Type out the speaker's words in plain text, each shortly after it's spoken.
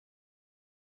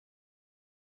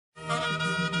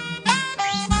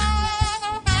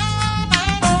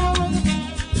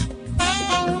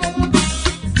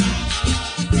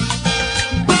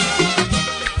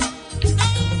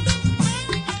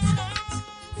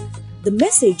The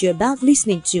message you're about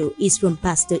listening to is from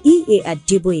Pastor E.A.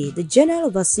 Adeboye, the General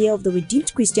Overseer of the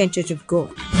Redeemed Christian Church of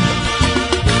God.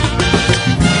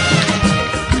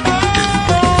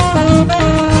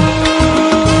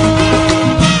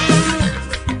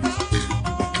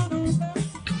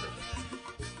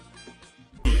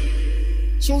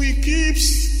 So he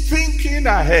keeps thinking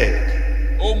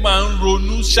ahead. Ó máa ń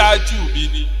ronú ṣáájú mi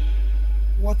ni.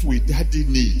 What will daddy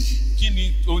need? Kí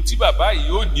ni ohun tí bàbá yìí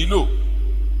ó nílò?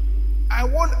 I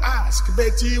won't ask,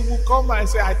 but he will come and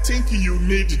say, I think you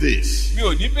need this. Mi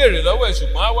ò ní béèrè lọ́wọ́ ẹ̀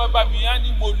ṣùgbọ́n á wá bá mi á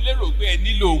ní mo lérò pé ẹ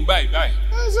nílò ohun báyìí báyìí.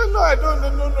 I said, no, I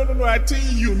don't. No. I think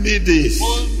you need this.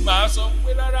 Mo máa sọ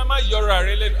pé rárá má yọra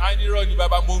rẹ lẹ́nu. Á ní irọ́ ni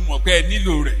bàbá mo mọ̀ pé ẹ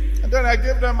nílò rẹ̀. And then I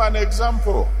gave them an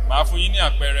example. Màá fún yín ní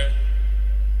àpẹẹrẹ.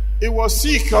 He was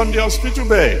sick on the hospital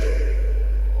bed.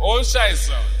 Ó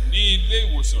ṣàìsàn ní ilé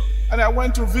ìwòsàn. And I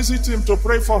went to visit him to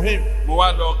pray for him. Mo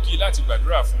wá lọ kí láti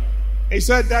gbàdúrà fún un. He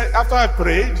said that after I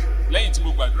prayed, Lẹ́yìn tí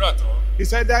mo gbàdúrà tán. he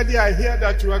said, Daddy, I hear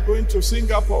that you are going to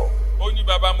Singapore. Ó ní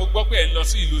bàbá mo gbọ́ pé ẹ̀ ń lọ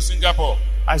sí ìlú Singapore.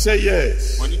 I said,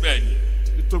 yes. Mo ní bẹ́ẹ̀ ni.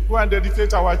 To go and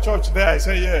dedicate our church there, I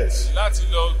said, yes. Láti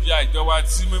lọ ya ìjọ wa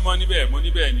sí mímọ́ níbẹ̀, mo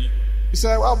ní bẹ́ẹ̀ ni. He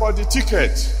said, what about the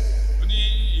ticket? Ó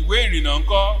ní ìwé ìrìnnà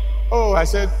ńkọ́. Oh, I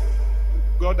said,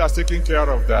 God has taken care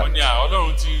of Mo that. ní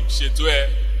Ọlọ́run ti ṣètò ẹ.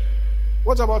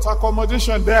 What about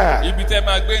accommodation there? Ibi tẹ́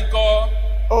máa gbé ńkọ́.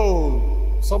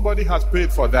 Oh, somebody has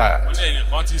paid for Mo that. ní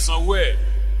ẹnìkan ti sanwó ẹ̀.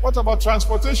 What about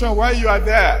transportation while you are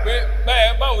there?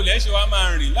 Pé báwo lẹ́ ṣe wá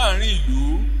máa rìn láàrin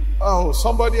ìlú. Oh,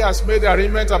 somebody has made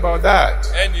arrangement about that.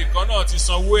 Ẹnìkan náà ti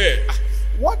sanwó ẹ̀.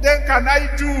 What then can I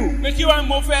do? Pé kí wá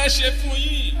mo fẹ́ ṣe fún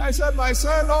yín. I said, my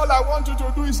son, all I want you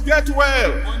to do is get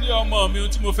well. Mo ní ọmọ mi ohun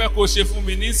tí mo fẹ́ kó ṣe fún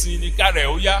mi nísìnyí ni kárẹ̀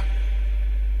ó yá.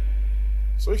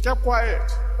 So he kept quiet.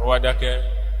 Ó wá dákẹ́.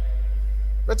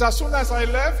 But as soon as I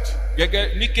left,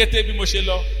 Gẹ́gẹ́ ní kété bí mo ṣe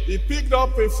lọ. he picked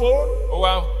up a phone Ó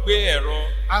wá gbé ẹ̀rọ.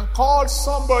 and called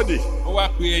somebody. Ó wá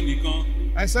pe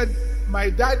ẹnìkan. I said, my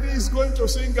daddy is going to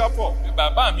Singapore. Pé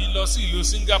bàbá mi lọ sí ìlú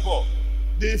Singapore.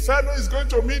 The fellow is going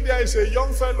to meet there is a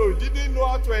young fellow. He didn't know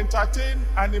how to entertain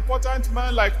an important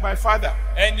man like my father.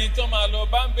 Ẹni tó máa lọ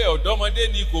bá ń bẹ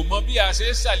ọ̀dọ́mọdé ni kò mọ bí a ṣe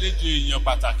ń ṣàlejò èèyàn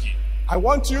pàtàkì. I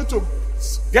want you to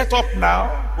get up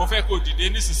now, Mo fẹ́ kó dìde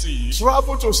nísinsìnyí.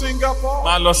 travel to Singapore,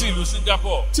 Máa lọ sí ìlú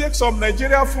Singapore. take some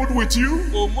Nigerian food with you,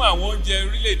 Kó mú àwọn oúnjẹ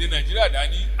orílẹ̀-èdè Nàìjíríà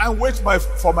dání. and wait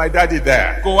for my daddy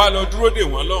there. Kó wá lọ dúró dè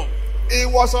wọ́n lọ́hùn. He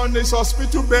was on his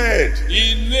hospital bed,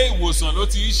 Ilé ìwòsàn ló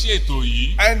ti ń ṣètò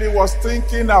yìí. and he was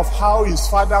thinking of how his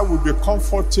father would be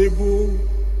comfortable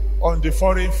on the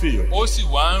foreign field. Ó sì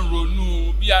wá ń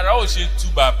ronú bí ara ó ṣe tu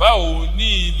bàbá òun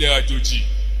ní ilẹ̀ àjòjì.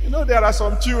 You know, there are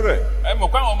some children, Ẹ mọ̀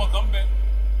pé àwọn ọmọ kan ń bẹ.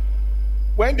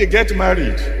 when they get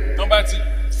married, Tán bá ti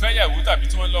fẹ́yàwó tàbí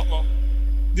tí wọ́n lọ́kọ.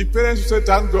 the parents will say,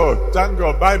 thank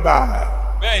God,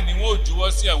 bye-bye. Bẹ́ẹ̀ ni wọ́n ò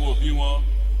juwọ́ sí àwọn òbí wọn.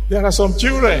 There are some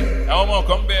children, Àwọn ọmọ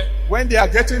kan ń bẹ. when they are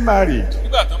getting married,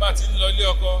 Nígbà tán bá ti ń lọ ilé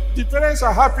ọkọ. the parents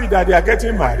are happy that they are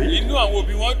getting married, Inú àwọn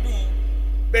òbí wọn dùn.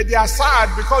 but they are sad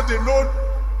because they know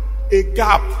a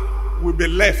gap will be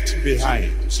left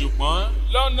behind. Ṣùgbọ́n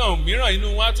lọ́nà mìíràn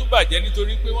inú wọn á tún bàjẹ́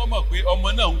nítorí pé wọ́n mọ̀ pé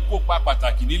ọmọ náà ń kópa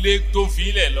pàtàkì nílé tó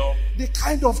fi ilẹ̀ lọ. The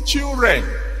kind of children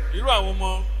Irú àwọn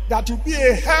ọmọ that will be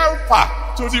a helper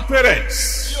to the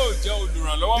parents. tí yóò jẹ́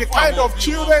olùrànlọ́wọ́ The fún kind àwọn of òbí wọn.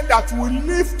 children that will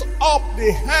lift up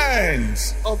the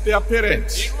hands of their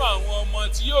parents. Irú àwọn ọmọ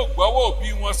tí yóò gbọ́wọ́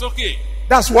òbí wọn sókè.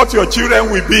 That's what your children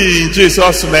will be in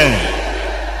Jesus' name.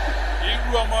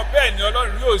 Irú ọmọ bẹ́ẹ̀ ni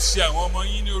Ọlọ́run yóò ṣe àwọn ọmọ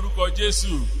yín ní orúkọ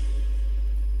Jésù.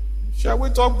 Shall we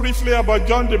talk briefly about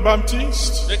John the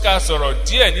Baptist? Ṣé ká sọ̀rọ̀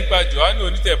díẹ̀ nípa Jòhánù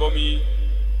onítẹ̀bọmi?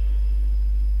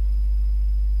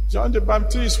 John the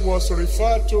Baptist was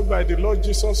referred to by the Lord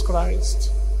Jesus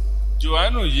Christ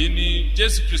Jòhánù yìí ni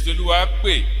Jésù Kristi Olúwa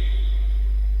pè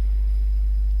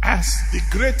as the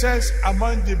greatest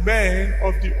among the men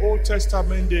of the Old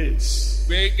Testament days.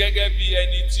 pé gẹ́gẹ́ bí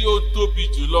ẹni tí ó tóbi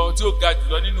jùlọ tí ó ga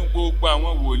jùlọ nínú gbogbo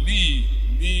àwọn wòlíì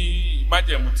ní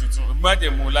májẹ̀mú tuntun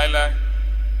májẹ̀mú láíláí.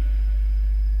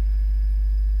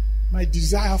 My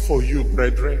desire for you,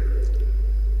 brethren,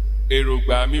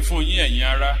 Èrògbà mi fún yín ẹ̀yin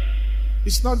ará.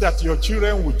 it's not that your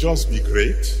children will just be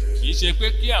great, Kì í ṣe pé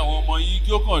kí àwọn ọmọ yín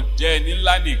kí ó kàn jẹ́ ẹni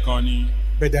ńlá nìkan ni.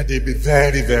 but that they be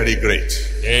very, very great.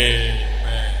 Amen.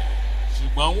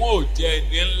 Ṣùgbọ́n wọn ò jẹ́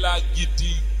ẹni ńlá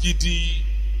gidigidi.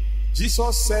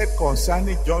 Jesus said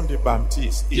concerning John the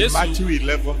Baptist in Yes, Matthew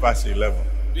 11, verse 11.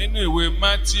 Nínú ìwé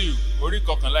Matthew orí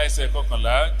 11 ẹsẹ̀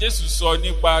 11, Jésù sọ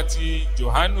nípa ti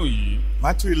Jòhánù yìí.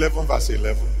 Matthew 11, verse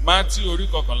 11. Matthew orí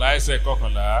 11 ẹsẹ̀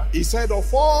 11. He said,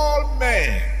 of all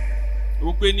men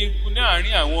ó pé ní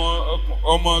àárín àwọn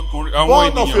ọmọkùnrin àwọn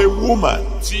born of a ènìyàn woman,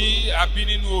 tí a bí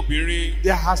nínú obìnrin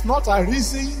there has not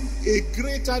arisen a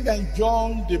greater than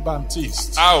John the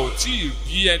Baptist. a ò tí ì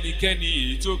bí ẹnikẹ́ni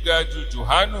èyí tó ga ju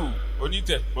Jòhánù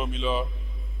onítẹ̀bọmi lọ.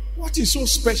 What is so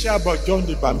special about John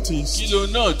the kí Baptist? ló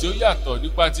náà tí ó yàtọ̀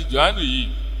nípa ti Jòhánù yìí?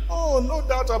 Oh, no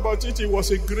doubt about it, he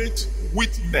was a great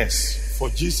witness for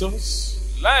Jesus.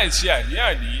 láì ṣe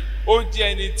àní-àní ó jẹ́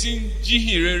ẹni tí ń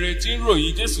jíhìn rere tí ń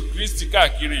ròyìn Jésù Kristi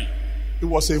káàkiri. He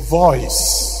was a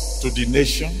voice to the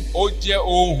nation, ó jẹ́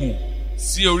ohùn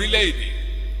sí orílẹ̀-èdè.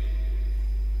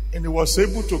 and he was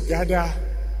able to gather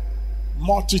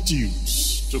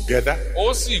multitudes together,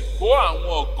 ó sì kó àwọn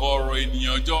ọ̀gọ̀ọ̀rọ̀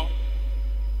ènìyàn jọ.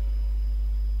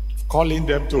 calling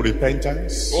them to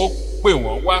repentance. ó pè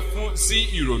wọ́n wá sí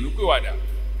ìrònúpìwàdà.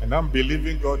 And I'm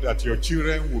believing, God, that your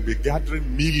children will be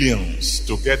gathering millions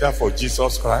together for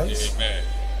Jesus Christ. Amen.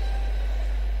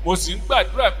 mo sì ń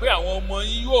gbàdúrà pé àwọn ọmọ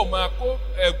yín yóò máa kó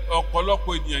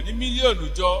ọ̀pọ̀lọpọ̀ ènìyàn ní mílíọ̀nù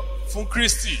jọ fún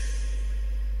Kristi.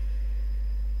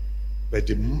 But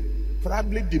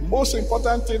probably the most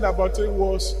important thing about it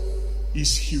was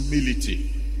his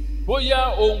humility.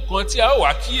 bóyá ohun kan tí a ó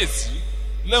wá kíyèsí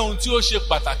lẹ́hun tí ó ṣe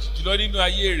pàtàkì jùlọ nínú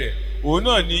ayé rẹ̀ òun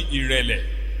náà ni ìrẹ̀lẹ̀.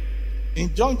 In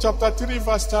John chapter 3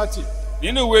 verse 30.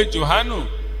 nínú ìwé Jòhánù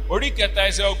orí kẹta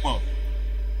ẹsẹ̀ ọgbọ̀n.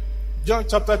 John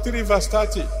chapter 3 verse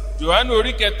 30. Jòhánù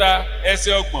orí kẹta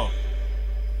ẹsẹ̀ ọgbọ̀n.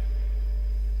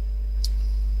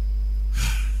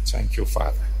 Thank you,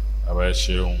 Father. àwa ẹ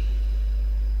ṣeun.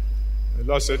 The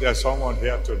Lord said there's someone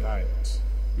here tonight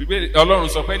Bíbélì Ọlọ́run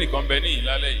sọ pé nìkan bẹ ní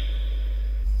ìlálẹ́ yìí.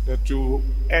 that you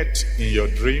ate in your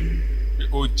dream, pé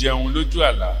o jẹun lójú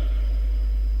àlá.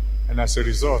 and as a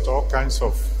result, all kinds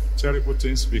of terrible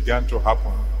things began to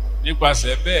happen.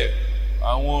 nípasẹ̀ bẹ́ẹ̀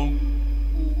àwọn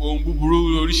ohun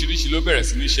búburú oríṣiríṣi ló bẹ̀rẹ̀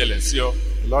sí ní ṣẹlẹ̀ sí ọ.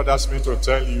 The Lord asked me to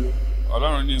tell you,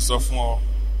 Ọlọ́run ní sọ fún ọ.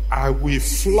 I will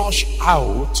flush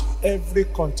out every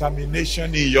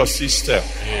contamination in your system.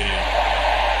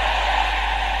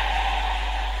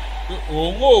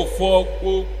 òun ò fọ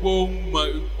gbogbo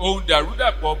ohun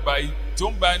dàrúdàpọ̀ tó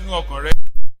ń ba inú ọkàn rẹ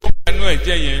tó ń ba inú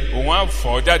ẹ̀jẹ̀ yẹn òun á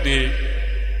fọ̀ jáde.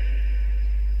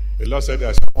 The Lord said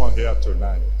there's someone here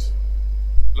tonight.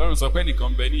 Ọlọ́run sọ pé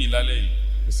nìkan bẹ ní ìlálẹ́ yìí.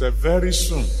 He said very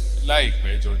soon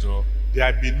láìpẹ́ jọjọ.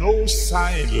 there will be no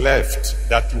sign left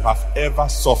that you have ever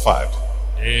suffered.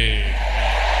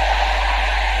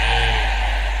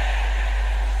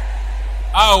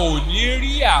 a ò ní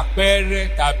rí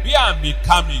àpẹẹrẹ tàbí àmì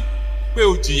kàmì pé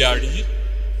o jìyà rí.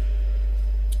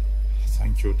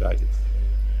 Thank you, Daddy.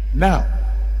 Now,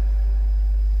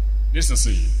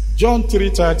 nísinsìnyí. John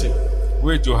 3:30.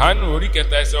 ìwé Jòhánù orí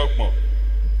kẹta ẹsẹ̀ ọgbọ̀n.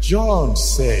 John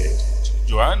said,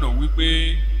 Jòhánù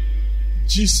wípé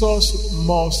Jesus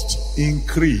must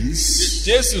increase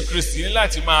Jésù Kristi ní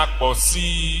láti máa pọ̀ sí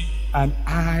i. and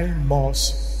I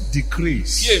must kí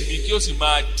decrease. èmi kí ó sì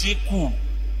máa dínkù.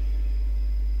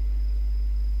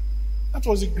 That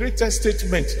was the greatest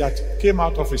statement that came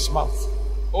out of his mouth.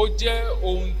 ó jẹ́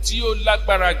ohun tí ó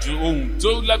lágbára jù ohun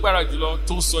tó lágbára jùlọ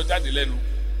tó sọ jáde lẹ́nu.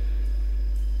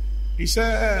 He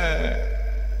said,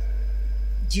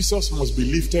 Jesus must be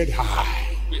lifted high.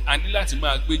 pé a ní láti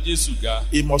máa gbé Jésù ga.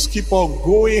 He must keep on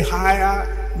going higher.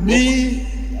 Me,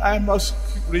 I must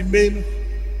remain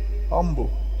humble.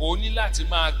 o ní láti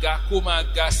máa ga kó máa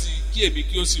ga sí i kí èmi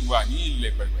kí ó sì wà ní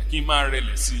ilẹ̀ pẹ̀pẹ̀ kí n máa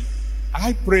rẹlẹ̀ sí i.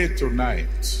 I pray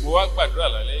tonight mo wá gbàdúrà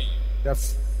lálẹ́ yìí. that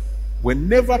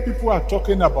whenever people are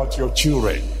talking about your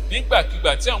children,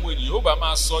 nígbàkigbà tí àwọn ènìyàn ó bá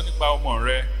máa sọ nípa ọmọ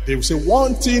rẹ. they will say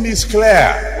one thing is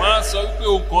clear. wọ́n á sọ wípé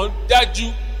ohun kan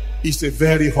dájú. He's a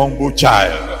very humble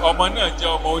child. ọmọ náà jẹ́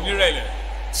ọmọ onírẹ̀lẹ̀.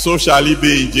 So shall he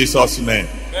be in Jesus' name.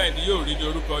 bẹ́ẹ̀ ni yóò rí ní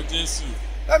orúkọ Jésù.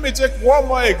 Let me take one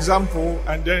more example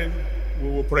and then we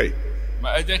will pray.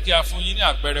 ẹ jẹ́ kí a fún yín ní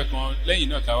àpẹẹrẹ kan lẹ́yìn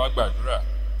náà ká wá gbàdúrà.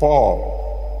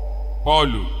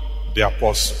 Pọ́ọ̀lù The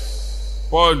apostle.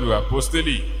 Pọ́ọ̀lù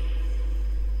àpọ́stélì.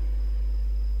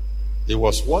 He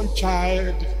was one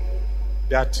child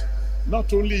that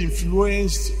not only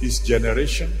influenced his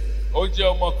generation, ó jẹ́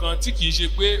ọmọ kan tí kìí ṣe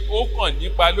pé ó kàn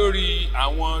nípa lórí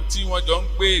àwọn tí wọ́n jọ ń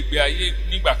gbé ìgbé ayé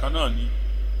nígbà kan náà ni.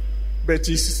 but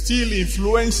he's still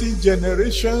influencing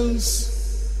generations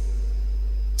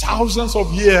thousands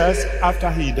of years after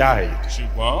he died.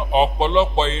 ṣùgbọ́n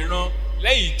ọ̀pọ̀lọpọ̀ ìran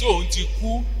lẹ́yìn tí òun ti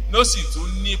kú ló sì tún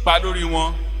nípa lórí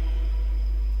wọn.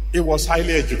 He was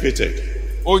highly educated.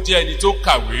 ó jẹ́ ẹni tó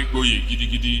kàwé gboyè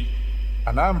gidigidi.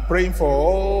 And I'm praying for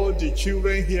all the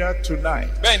children here tonight.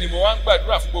 bẹ́ẹ̀ ni mo wá ń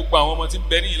gbàdúrà fún gbogbo àwọn ọmọ tí ń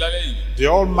bẹ ní ìlálẹ́ yìí. The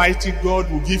Almighty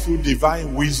God will give you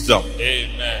divine wisdom.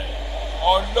 Amen.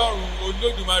 Ọlọ́run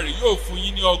Olódùmarè yóò fún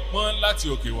yín ní ọgbọ́n láti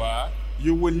òkè wá.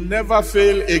 You will never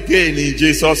fail again in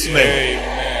Jesus' name.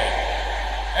 Amen.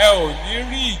 ẹ ò ní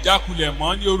rí ìjákulẹ̀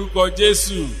mọ́ ní orúkọ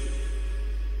Jésù.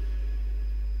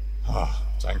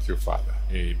 Thank you, Father.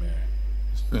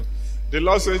 Amen. The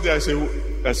Lord says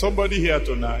there's somebody here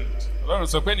tonight. Ọlọ́run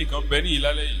sọ pé nìkan bẹ ní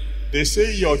ìlálẹ́ yìí. They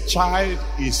say your child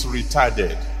is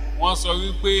retarded. Wọ́n sọ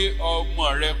wípé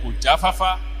ọmọ rẹ kò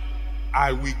jáfáfá.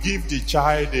 I will give the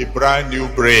child a brand new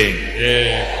brain.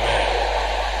 Amen.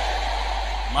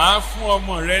 Màá fún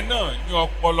ọmọ rẹ náà ní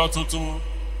ọpọlọ tuntun.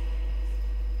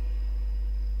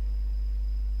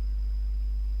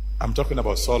 I'm talking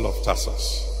about Saul of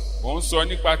Tarsus. Mo ń sọ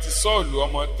nípa ti Sọ́ọ̀lù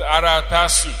ọmọ ará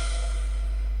Tásù.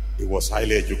 He was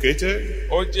highly educated.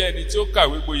 Ó jẹ́ ẹni tí ó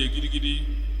kàwé gboyè gidigidi.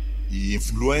 He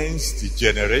influenced the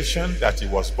generation that he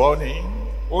was born in.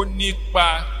 Ó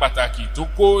nípa pàtàkì tó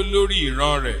kó lórí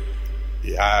ìran rẹ̀.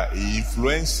 He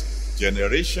influenced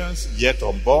generations yet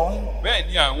unborn. Bẹ́ẹ̀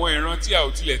ni àwọn ìran tí a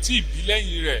ò tilẹ̀ tí ì bí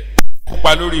lẹ́yìn rẹ̀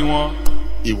kópa lórí wọn.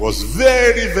 He was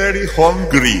very, very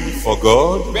hungry for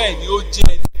God. Bẹ́ẹ̀ ni ó jẹ́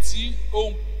ẹni tí ó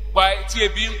ń pa tí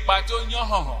ebi ń pa tó yán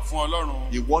hàn fún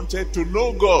Ọlọ́run. He wanted to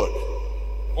know God.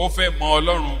 Ó fẹ́ mọ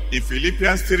Ọlọ́run. In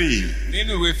Philippians 3,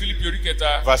 Nínú ìwé Fílípì orí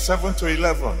kẹta. verse 7 to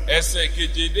 11. Ẹsẹ̀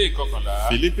keje dé ìkọkànlá.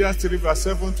 Philippians 3, verse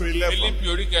 7 to 11. Fílípì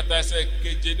orí kẹta ẹsẹ̀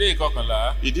keje dé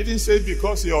ìkọkànlá. He didn't say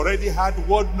because he already had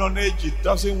word knowledge, he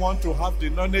doesn't want to have the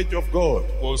knowledge of God.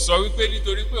 Kò sọ wípé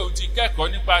nítorí pé òun ti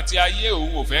kẹ́kọ̀ọ́ nípa ti ayé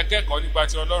òun ò fẹ́ kẹ́kọ̀ọ́ nípa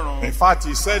ti Ọlọ́run. In fact,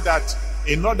 he said that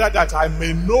in order that I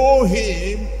may know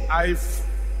him,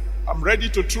 I'm ready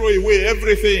to throw away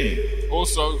everything. Ó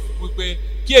sọ wípé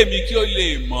kí èmi kí ó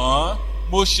lè mọ̀ ọ́,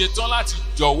 mo ṣetán láti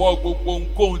jọ̀wọ́ gbogbo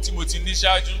ohunkóhun tí mo ti ní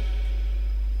ṣáájú.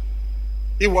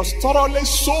 He was thoroughly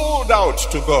sold out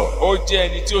to God. Ó jẹ́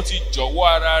ẹni tí ó ti jọ̀wọ́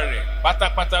ara rẹ̀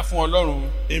pátápátá fún Ọlọ́run.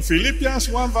 In Philippians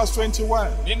 1, verse 21.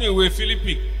 Nínú ìwé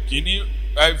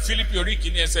Fílípì orí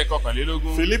kìíní ẹsẹ̀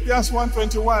kọkànlélógún. Philippians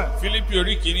 1:21. Fílípì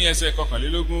orí kìíní ẹsẹ̀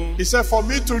kọkànlélógún. He said, for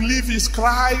me to live is Pé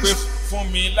Christ,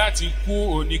 fún mi láti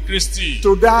kú òní Kristi.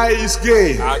 to die is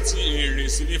gain. Àti èrè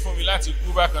sì ni fún mi láti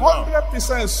kú bákan náà.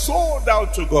 100% sold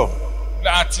out to God.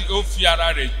 Láti ó fi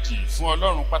ara rẹ̀ jì fún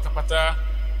Ọlọ́run pátápátá.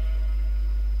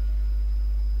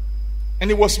 And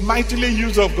he was mightily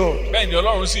used of God. Bẹ́ẹ̀ ni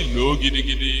Ọlọ́run sì lò ó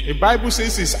gidigidi. The Bible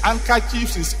says his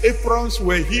handkerchiefs, his aprons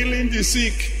were healing the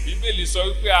sick. Bíbélì sọ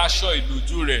wípé aṣọ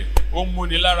ìlòjú rẹ̀ ó ń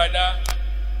múni láradá.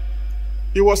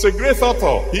 He was a great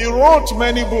author. He wrote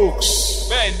many books.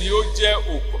 Bẹ́ẹ̀ ni ó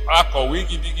jẹ́ akọ̀wé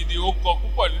gidigidi, ó kọ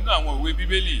púpọ̀ nínú àwọn ìwé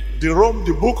Bíbélì.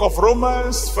 The book of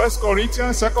Romans, 1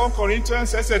 Corinthians, 2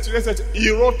 Corinthians, etc., etc. He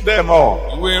wrote them all.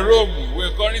 Ìwé Róòmù,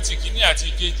 ìwé Kọ́ríńtì kìíní àti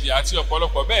ìkejì àti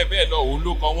ọ̀pọ̀lọpọ̀ bẹ́ẹ̀ bẹ́ẹ̀ lọ òun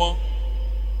ló kọ wọ́n.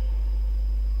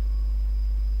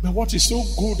 But what is so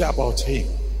good about him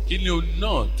Kí ni òun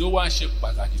náà tó wá ṣe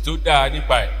pàtàkì tó dáa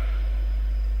nípa ẹ̀?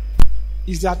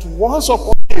 is that once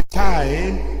upon a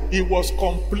time, he was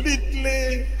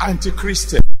completely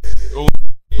anti-Christian. Òun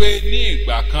pé ní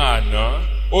ìgbà kan àná,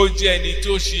 ó jẹ́ ẹni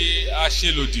tó ṣe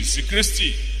aṣelòdì sí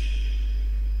Kristi.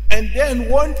 And then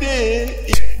one day,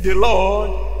 he met the Lord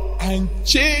and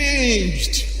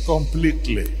changed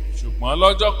completely. Ṣùgbọ́n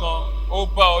lọ́jọ́ kan, ó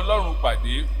bá Ọlọ́run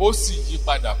pàdé, ó sì yí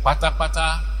padà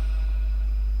pátápátá.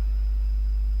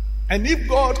 And if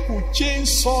God could change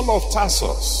Saul of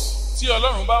Tarsus Tí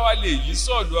Ọlọ́run bá wá lè yí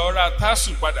Sọ́ọ̀lù ará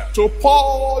Tásù padà, to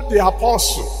Paul the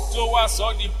apostle, tó wá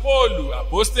sọ di Póòlù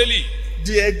àpọ́stélì,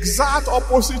 the exact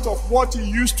opposite of what he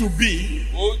used to be,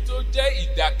 ohun tó jẹ́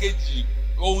ìdàkejì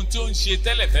ohun tó ń ṣe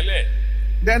tẹ́lẹ̀tẹ́lẹ̀.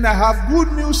 then I have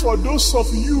good news for those of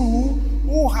you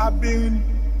who have been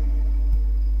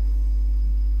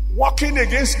working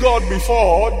against God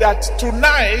before, that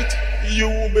tonight you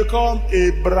will become a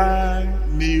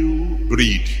brand new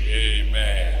breed.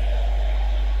 Amen.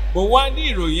 Mo wá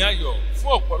ní ìròyìn ayọ̀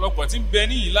fún ọ̀pọ̀lọpọ̀ tí ń bẹ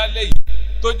ní ìlálẹ́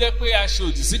yìí tó jẹ́ pé a ṣe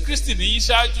òdì sí Kristi ní yín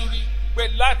ṣáájú rí, pé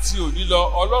láti òní lọ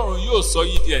Ọlọ́run yóò sọ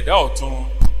yín di ẹ̀dá ọ̀tun.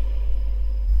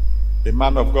 The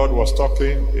man of God was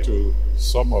talking to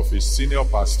some of his senior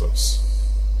pastors.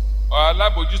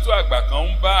 Alábòjútó àgbà kan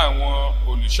ń bá àwọn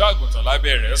olùṣọ́ àgùntàn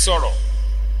lábẹ́ rẹ̀ sọ̀rọ̀.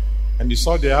 And he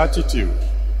saw their attitude.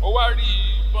 Ó wá rí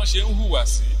bọ́n ṣe ń hùwà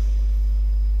sí.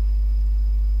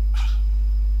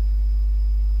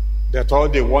 That all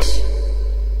they want,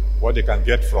 what they can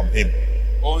get from him.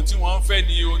 Ohun tí wọ́n ń fẹ́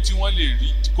ni ohun tí wọ́n lè rí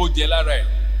kó jẹ lára ẹ̀.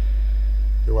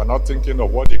 They were not thinking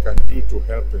of what they can do to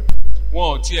help him.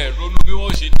 Wọn ò tiẹ̀ ronú bí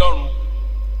wọ́n ṣe dọ́run.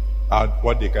 And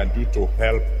what they can do to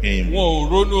help him. Wọn ò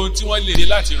ronú ohun tí wọ́n lè ṣe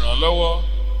láti ràn án lọ́wọ́.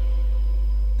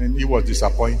 And he was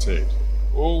disappointed.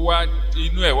 Ó wá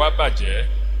inú ẹ̀ wá bàjẹ́.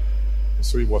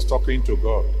 So he was talking to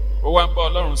God. Ó wá ń bá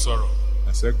Ọlọ́run sọ̀rọ̀.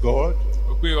 I said, God,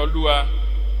 Ó pé Olúwa,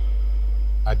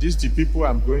 are these the people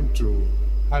I'm going to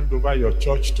hand over your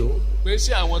church to? pé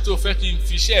ṣé àwọn tó fẹ́ kí n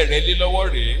fi iṣẹ́ rẹ lé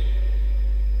lọ́wọ́ rèé?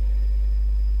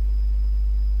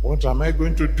 What am I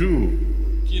going to do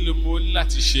kí ló mo ní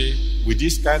láti ṣe with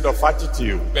this kind of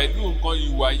attitude? pẹ̀lú nǹkan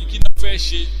ìwà yìí kí náà fẹ́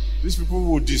ṣe. These people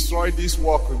will destroy this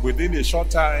work within a short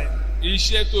time.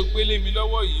 Iṣẹ́ tó gbélé mi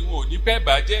lọ́wọ́ yìí wọn ò ní pẹ́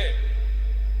bàjẹ́.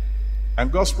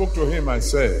 And God spoke to him and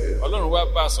said, Ọlọ́run wá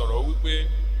bá a sọ̀rọ̀ wípé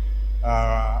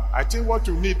I think what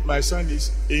you need, my son,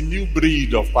 is a new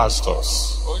breed of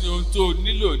pastors. ó ní ohun tó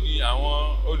nílò ní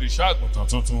àwọn olùṣọ́ àgùntàn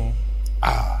tuntun.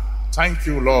 Thank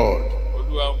you, Lord.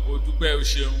 Olúwa mo dúpẹ́ o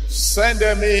ṣeun. Send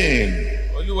them in.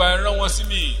 Olúwa rán wọn sí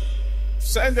mi.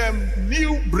 Send them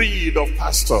new breed of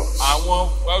pastors Àwọn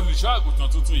olùṣọ́ àgùntàn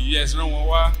tuntun yìí ẹ rán wọn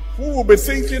wá. who will be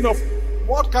thinking of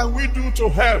what can we do to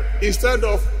help instead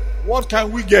of what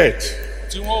can we get.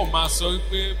 Tí wọ́n ò máa sọ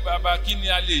wípé bàbá kí ni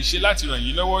a lè ṣe láti ràn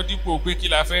yín lọ́wọ́ dípò pé kí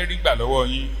la fẹ́ rí gbà lọ́wọ́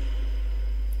yín.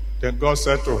 Then God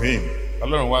said to him,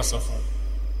 Ọlọ́run wá sọ fún un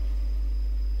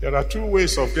there are two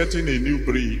ways of getting a new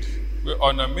breed. pé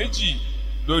ọ̀nà méjì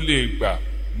ló lè gbà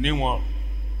níwọ̀n.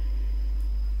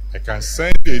 I can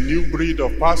send a new breed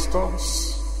of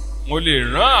pastors, Mo lè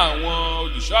rán àwọn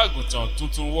olùṣọ́ àgùntàn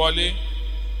tuntun wọlé.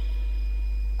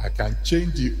 I can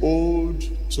change the old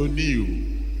to new.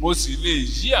 Mo sì lè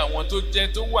yí àwọn tó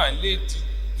jẹ́ tó wà nílé ti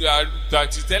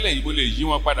tẹ́lẹ̀ yìí mo lè yí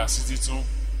wọn padà sí titun.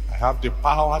 I have the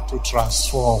power to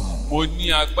transform. Mo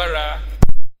ní agbára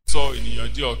sọ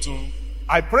ènìyàn di ọ̀tun.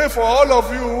 I pray for all of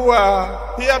you who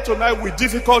are here tonight with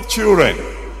difficult children.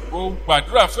 Mo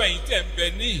gbàdúrà fún ẹ̀yin tẹ̀ ń bẹ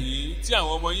níhìn-ín tí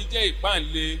àwọn ọmọ yín jẹ́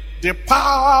ìpáǹle. The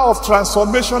power of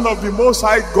transformation of the Most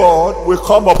High God will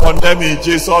come upon them in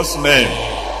Jesus' name.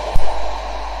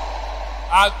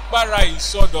 Agbára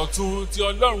ìsọdọ̀tun ti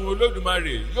Ọlọ́run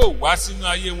Olódùmarè yóò wá sínú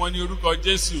ayé wọn ní orúkọ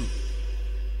Jésù.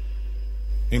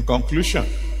 In conclusion,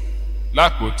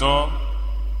 Lákòótán,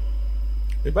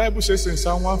 the Bible says in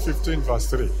Psalm 115 verse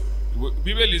 3,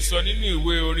 Bíbélì sọ nínú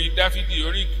ìwé orin Dáfídì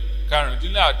orí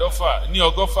karùndínláàdọ́fà ní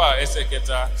ọgọ́fà ẹsẹ̀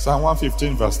kẹta. Psalm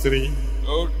 115 verse 3,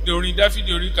 Orin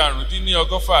Dáfídì orí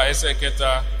karùndínlọ́gọ́fà ẹsẹ̀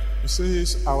kẹta. it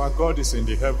says, our God is in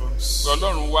the heavens.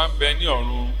 Ọlọ́run wá ń bẹ ní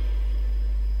ọ̀run.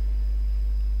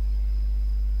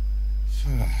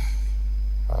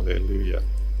 Hallelujah.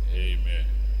 Amen.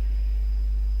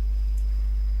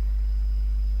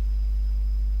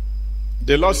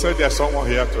 The Lord said there's someone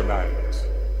here tonight.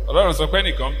 Ọlọ́run sọ pé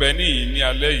nìkan bẹ níhìn ní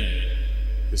alẹ́ yìí.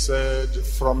 He said,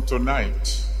 from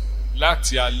tonight,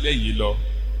 Láti alẹ́ yìí lọ.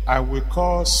 I will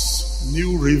cause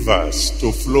new rivers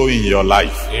to flow in your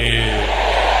life. Amen.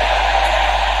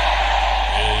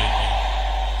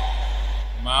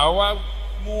 Màá wá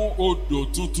mú odò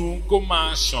tuntun kó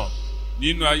máa ṣàn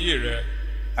nínú ayé rẹ.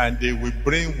 And they will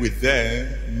bring with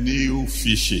them new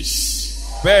fishes.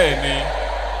 Bẹ́ẹ̀ ni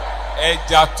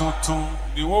ẹja tuntun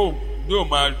ni wọ́n yóò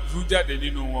máa rú jáde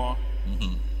nínú wọn.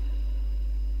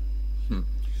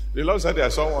 The Lord said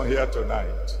there's someone here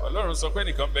tonight. Ọlọ́run sọ pé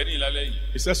nìkan bẹ ní ìlálẹ́ yìí.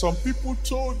 He said some people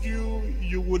told you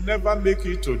you will never make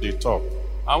it to the top.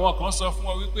 Àwọn kan sọ fún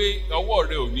ọ wípé ọwọ́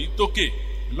rẹ ò ní tókè.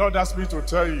 The Lord asked me to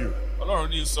tell you. Ọlọ́run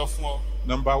ní sọ fún ọ.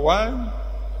 Number one,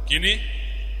 Kínní,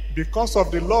 because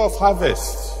of the law of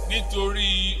harvest,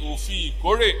 nítorí òfin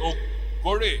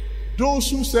ìkórè.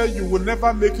 those who say you will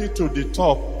never make it to the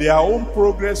top, their own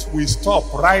progress will stop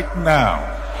right now.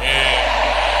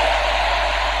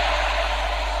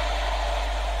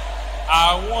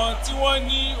 Àwọn tí wọ́n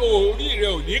ní orí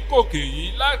rẹ̀ ò ní gòkè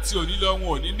yìí láti òní lọ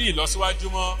wọn ò ní ní ìlọsíwájú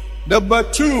mọ́. Number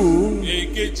two,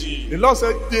 Èkejì. the Lord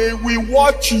said they will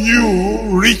watch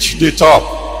you reach the top.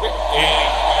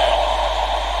 Amen.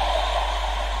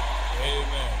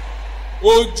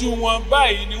 Ojú wọn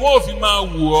báyìí ni wọ́n ò fi máa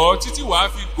wò ọ́ títí wàá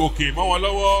fi gòkè mọ́ wọn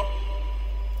lọ́wọ́.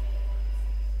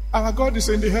 Our God is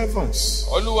in the heavens.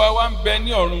 Olúwa wa ń bẹ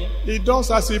ní ọ̀run. He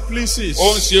does as he pleases.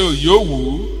 Ó ń ṣe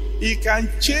òyòwú. He can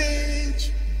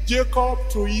change Jacob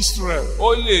to Israel.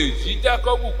 Ó lè yí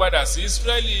Jákọ́bù padà sí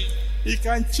Ísírẹ́lì. He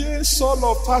can change Saul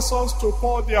of Tarsus to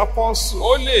Paul the Apostle.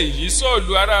 Ó lè yí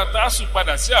Sọ́ọ̀lù ará Tásù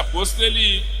padà sí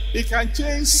Àpọ́stélì. He can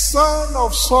change son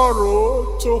of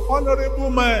sorrow to honorable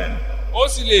man. Ó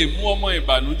sì lè mú ọmọ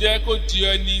ìbànújẹ́ kó di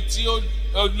ẹni tí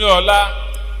ó ní ọlá.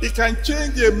 He can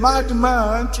change a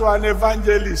madman to an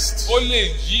evangelist. Ó lè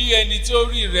yí ẹni tí ó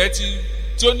rí rẹ̀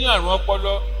tí ó ní àrùn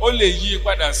ọpọlọ, ó lè yí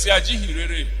padà sí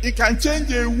ajíhìnrere. He can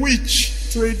change a witch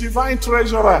to a divine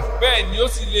treasurer. Bẹ́ẹ̀ ni ó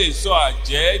sì lè sọ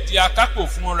àjẹ́ di akápò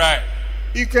fúnra ẹ̀.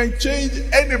 He can change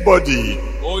anybody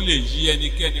Ó lè yí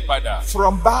ẹnikẹ́ni padà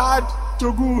from bad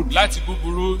to good. láti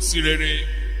búburú sí rere.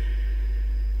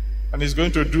 And he's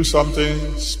going to do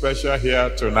something special here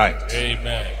tonight.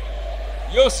 Amen.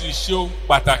 Yóò sì ṣe ohun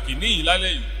pàtàkì ní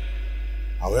ìlálẹ́ yìí.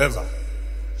 However,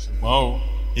 Ṣùgbọ́n o,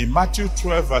 in Matthew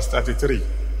 12 verse 33,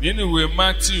 nínú ìwé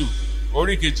Matthew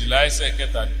Orí kejìlá ẹsẹ̀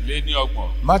kẹtàléníọgbọ̀n.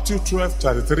 Matthew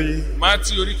 12:33.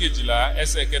 Mátí orí kejìlá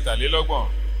ẹsẹ̀ kẹtàlélọ́gbọ̀n.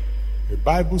 The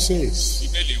Bible says,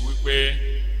 Bíbélì wípé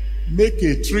make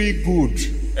a tree good,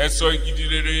 ẹ sọ igi di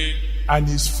rere, and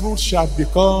his fruit shall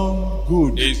become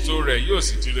good. èso rẹ̀ yóò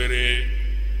sì di rere.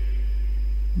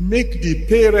 Make the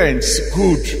parents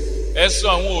good, Ẹ sọ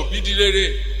àwọn òbí di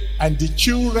rere, and the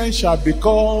children shall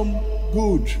become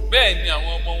good. bẹ́ẹ̀ ni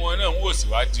àwọn ọmọ wọn náà wò sì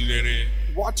wá di rere.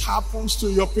 What happens to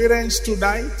your parents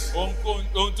tonight? Ohun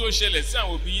tó ṣẹlẹ̀ sí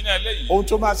àwọn òbí yín náà lẹ́yìn. Ohun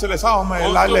tó máa ṣẹlẹ̀ sáwọn ọmọ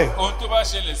ẹ̀ lálẹ́ Ohun tó bá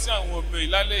ṣẹlẹ̀ sí àwọn ọmọ yìí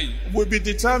lálẹ́ yìí. will be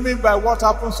determined by what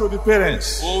happens to the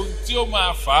parents. Ohun tí ó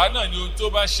máa fà á náà ni ohun tó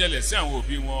bá ṣẹlẹ̀ sí àwọn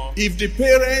òbí wọn. If the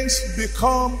parents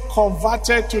become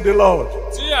converted to the Lord,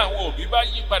 Tí àwọn òbí bá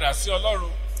yí padà sí Ọlọ́run,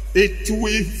 it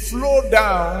will flow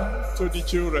down to the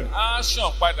children. á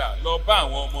ṣàn padà lọ bá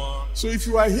àwọn ọmọ. So if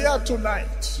you are here tonight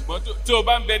Ṣùgbọ́n tí o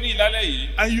bá ń bẹ ní ìlálẹ́ yìí,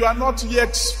 and you are not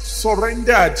yet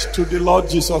surrendered to the Lord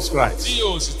Jesus Christ, tí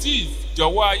o sì tí ì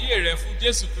jọ̀wọ́ ayé rẹ fún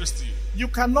Jésù Kristi, you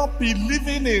cannot be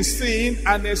living in sin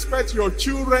and expect your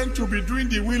children to be doing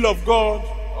the will of God.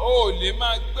 o lè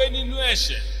máa gbé nínú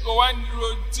ẹ̀ṣẹ̀ kó wá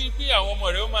nílò tí bí àwọn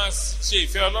ọmọ rẹ ó máa ṣe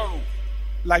ìfẹ́ Ọlọ́run.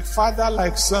 Like father,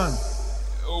 like son,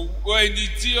 Òwò ẹni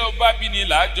tí ó bá bí ni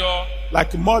làájọ,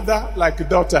 like mother, like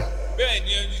daughter. bẹ́ẹ̀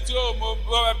ni ẹni tí ó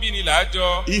bá bí ni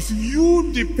làájọ. If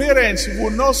you, the parents, will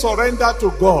not surrender to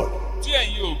God, Tí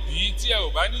ẹ̀yin òbí tí ẹ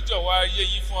ò bá níjọ̀wọ́ ayé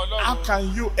yín fún how Ọlọ́run,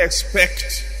 can you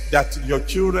expect that your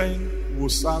children will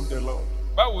serve the Lord?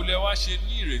 báwo lẹ wá ṣe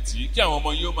ní ìrètí kí àwọn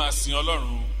ọmọ yóò máa sin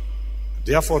Ọlọ́run?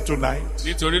 Therefore, tonight,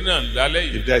 Nítorí náà lálẹ́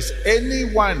if yìí, there's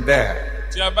anyone there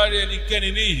tí a bá rí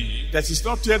ẹnikẹ́ni níhìn that is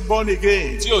not yet born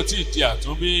again, tí ò tí ì di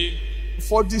àtúnbí,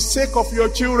 for the sake of your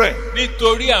children,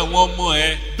 nítorí àwọn ọmọ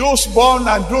ẹ, those born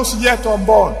and those yet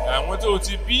unborn, àwọn tó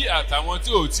ti bí àtàwọn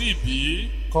tí ò tí ì bí,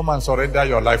 come and surrender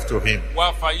your life to Him.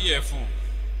 wá fayé ẹ fún.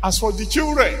 As for the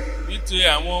children, Nítorí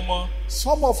àwọn ọmọ,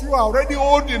 some of you are already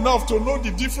old enough to know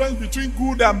the difference between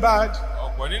good and bad.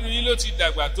 ọ̀pọ̀ nínú yín ló ti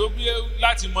dàgbà tó bí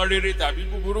láti mọ rere tàbí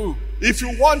búburú. If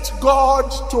you want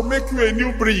God to make you a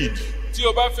new breed, Tí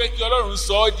o bá fẹ́ kí Ọlọ́run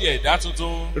sọ ọ́ di ẹ̀dá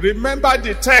tuntun, remember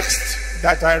the text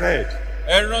that I read.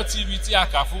 ẹ rántí ibi tí a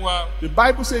kà fún wa. The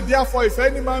Bible says, therefore, if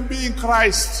any man be in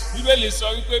Christ, Bíbélì sọ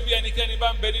wípé bí ẹnikẹ́ni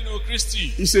bá ń bẹ nínú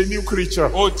Kristi, he's a new creature.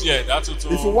 ó di ẹ̀dá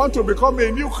tuntun. If you want to become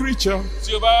a new creature,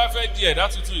 Tí o bá wá fẹ́ di ẹ̀dá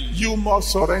tuntun yìí, you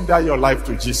must surrender your life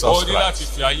to o Jesus ní láti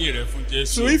Christ. fi ayé rẹ fún Jésù.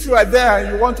 So if you are there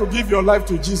and you want to give your life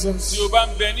to Jesus, Tí o bá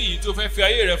ń bẹ níyìí tó fẹ́ fi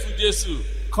ayé rẹ fún Jésù,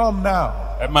 come now.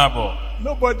 ẹ máa bọ̀.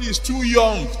 Nobody is too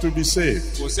young to be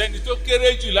saved, Kò sẹ́ni tó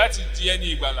kéré jù láti di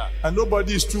ẹni ìgbàlà. and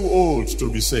nobody is too old to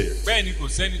be saved. Bẹ́ẹ̀ ni kò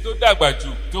sẹ́ni tó dàgbà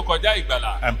jù tó kọjá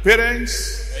ìgbàlà. And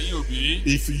parents, Ẹ̀yin òbí,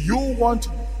 if you want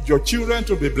your children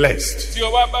to be blessed, tí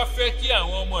o bá fẹ́ kí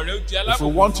àwọn ọmọ rẹ ó di if you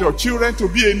alábùkún, want your children to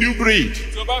be a new breed,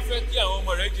 tí o bá fẹ́ kí àwọn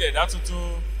ọmọ rẹ di ẹ̀dá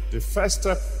tuntun, the first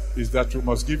step is that you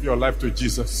must give your life to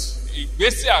Jesus.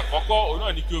 ìgbésẹ̀ àkọ́kọ́ òun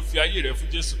náà ni kí o fi ayé rẹ fún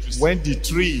Jésù Kristi. When the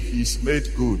tree is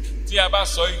made good, Tí a bá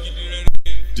sọ igi di rere,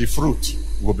 the fruit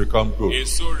will become good.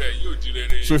 èso rẹ̀ yóò di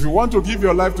rere. So if you want to give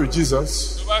your life to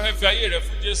Jesus, Tí o bá fẹ́ fi ayé rẹ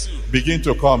fún Jésù, begin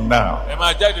to come now. ẹ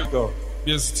máa jáde God.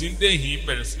 bí o sì ti ń dé yìí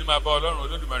bẹ̀rẹ̀ sí ni máa bá Ọlọ́run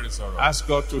Olódùmarè sọ̀rọ̀. Ask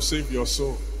God to save your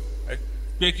soul. Ẹ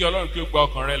pé kí Ọlọ́run kí ó gba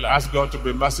ọkàn rẹ là. Ask God to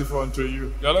be merciful unto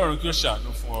you. Kí Ọlọ́run kí ó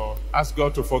ṣàánú fún ọ. Ask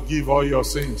God to forgive all your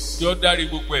sins. Kí ó dárí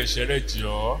gbogbo ẹ̀ṣẹ̀ rẹ jì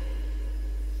ọ́.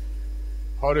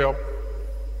 Hurry up.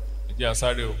 Ẹ jẹ́ a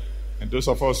sáré o. And those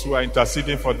of us who are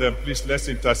interceding for them, please let's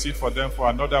intercede for them for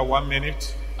another 1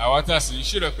 minute. Àwa tá a sì ń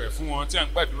ṣèrèpẹ̀ fún wọn tí à ń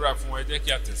gbàdúrà fún wọn, ẹ jẹ́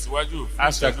kí a tẹ̀síwájú. fún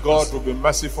Ask that ìṣẹ́jú God kan will be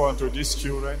merciful unto these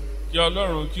children sí. Kí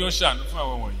Ọlọ́run kí ó ṣàánú fún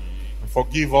àwọn wọ̀nyí. and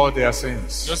forgive all their Kí ó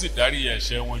sins. sì dárí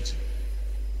ẹ̀ṣẹ̀ wọn jì.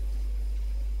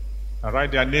 And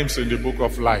write their names in the book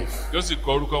of life. Kí ó sì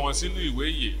kọ orúkọ wọn sínú ìwé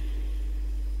ìyè.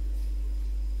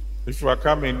 If you are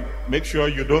coming, make sure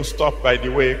you don't stop by the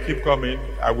way. Keep coming.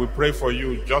 I will pray for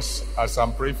you just as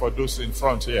I'm praying for those in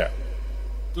front here.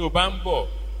 Tó o bá ń bọ̀,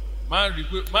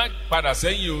 má padà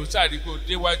sẹ́yìn o, ṣáà rí kó o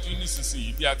déwájú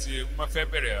nísinsìnyí bí a ti máa fẹ́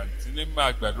bẹ̀rẹ̀ àti ní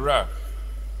máa gbàdúrà.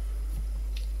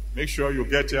 Make sure you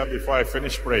get here before I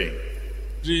finish praying.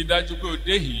 Rí i dájú pé o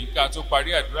dé yìí ká tó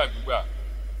parí àdúrà gbígbà.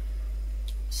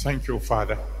 Thank you,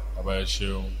 Father. Bàbá ẹ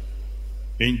ṣeun.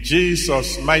 In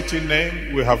Jesus' mighty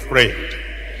name we have prayed.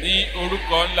 Ní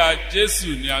orúkọ ńlá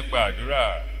Jésù ni a gba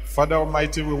àdúrà. Father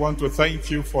Almighty, we want to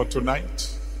thank you for tonight.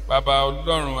 Bàbá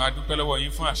Ọlọ́run, a dúpẹ́ lọ́wọ́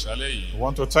yín fún àṣálẹ́ yìí. We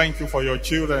want to thank you for your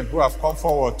children who have come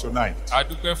forward tonight. A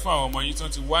dúpẹ́ fún àwọn ọmọ yín tó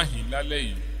ti wá yìí lálẹ́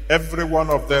yìí. Every one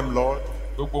of them, Lord,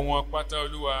 Gbogbo wọn pátá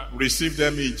Olúwa. receive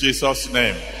them in Jesus'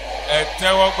 name. Ẹ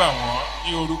tẹ́wọ́ gbà wọ́n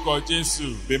ní orúkọ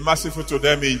Jésù. Be merciful to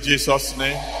them in Jesus'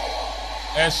 name.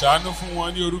 Ẹ ṣàánú fún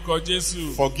wọn ní orúkọ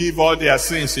Jésù. Forgive all their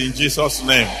sins in Jesus'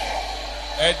 name.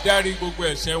 Ẹ dárí gbogbo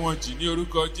ẹ̀ṣẹ̀ wọn jì ní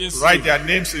orúkọ Jésù. Write their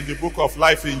names in the book of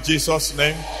life in Jesus'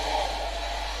 name.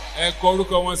 Ẹ kọ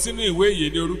orúkọ wọn sínú ìwé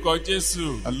ìyè ní orúkọ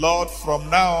Jésù. And Lord, from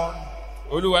now on,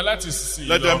 Olúwa láti sísìn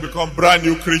let them become brand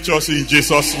new creatures in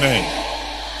Jesus' name.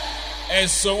 Ẹ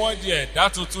sọ wọ́n di ẹ̀dá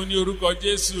tuntun ní orúkọ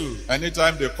Jésù.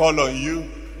 Anytime they call on you,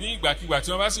 Ní ìgbàkigbà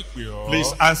tí wọ́n bá sì pè ọ́.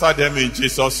 please answer them in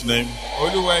Jesus' name.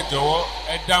 Olúwa ẹ jọ̀wọ́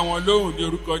ẹ dá wọn lóhùn ní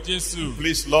orúkọ Jésù.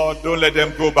 Please, Lord, don't let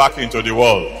them go back into the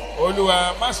world.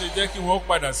 Olúwa má ṣe jẹ́ kí wọ́n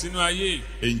padà sínú ayé.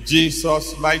 In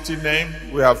Jesus' mighty name,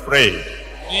 we have prayed.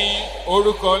 Ní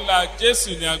orúkọ ńlá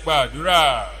Jésù ni a gba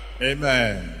àdúrà.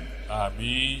 Amen.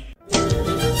 Àmín.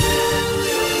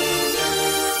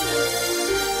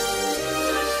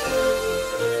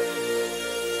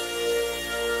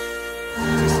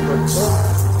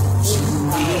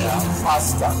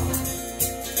 Faster.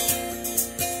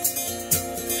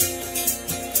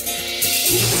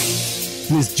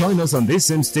 Please join us on this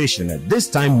same station at this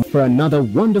time for another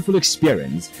wonderful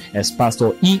experience as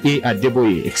Pastor E.A.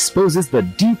 Adeboye exposes the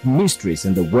deep mysteries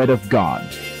in the Word of God.